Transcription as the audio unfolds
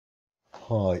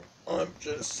Hi, I'm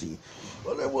Jesse,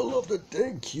 and I would love to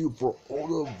thank you for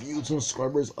all the views and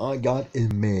subscribers I got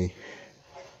in May.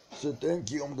 So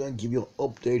thank you. I'm gonna give you an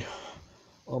update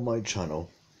on my channel.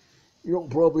 You're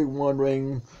probably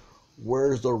wondering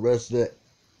where's the rest of the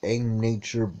Ain't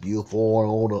Nature Beautiful and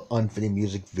all the unfitting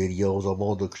music videos of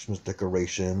all the Christmas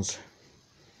decorations.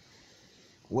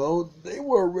 Well, they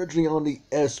were originally on the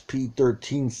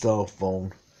SP13 cell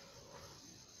phone,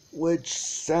 which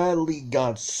sadly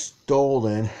got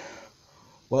stolen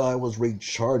while I was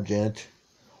recharging it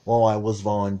while I was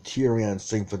volunteering at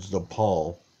St. Vincent de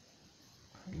Paul.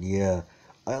 Yeah,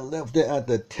 I left it at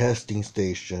the testing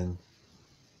station.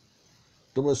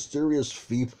 The mysterious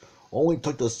thief only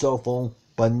took the cell phone,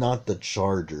 but not the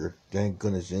charger. Thank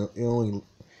goodness,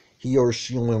 he or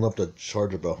she only left the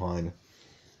charger behind.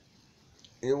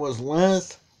 It was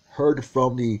last heard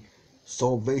from the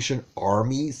Salvation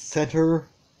Army Center.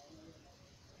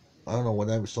 I don't know what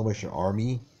that was, Salvation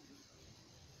Army.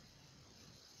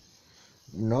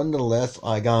 Nonetheless,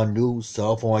 I got a new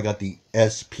cell phone. I got the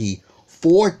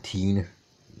SP14.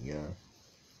 Yeah.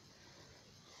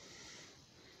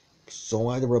 So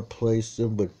I had to replace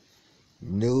them with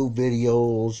new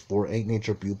videos for Ain't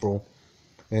Nature Beautiful.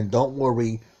 And don't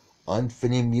worry,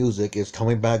 Unfitting Music is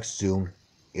coming back soon.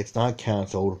 It's not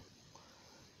canceled.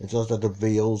 It's just that the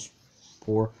videos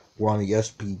were on the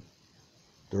SP13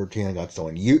 I got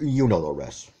stolen. You know the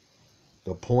rest.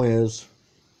 The point is,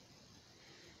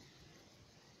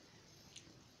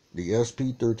 the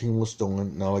SP13 was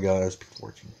stolen. Now I got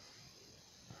SP14.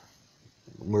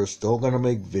 We're still gonna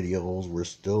make videos.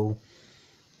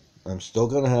 I'm still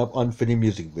gonna have unfitting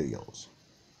music videos.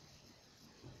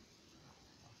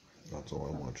 That's all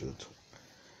I want you to.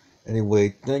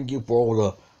 Anyway, thank you for all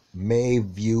the May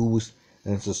views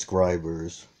and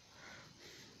subscribers.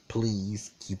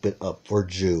 Please keep it up for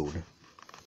June.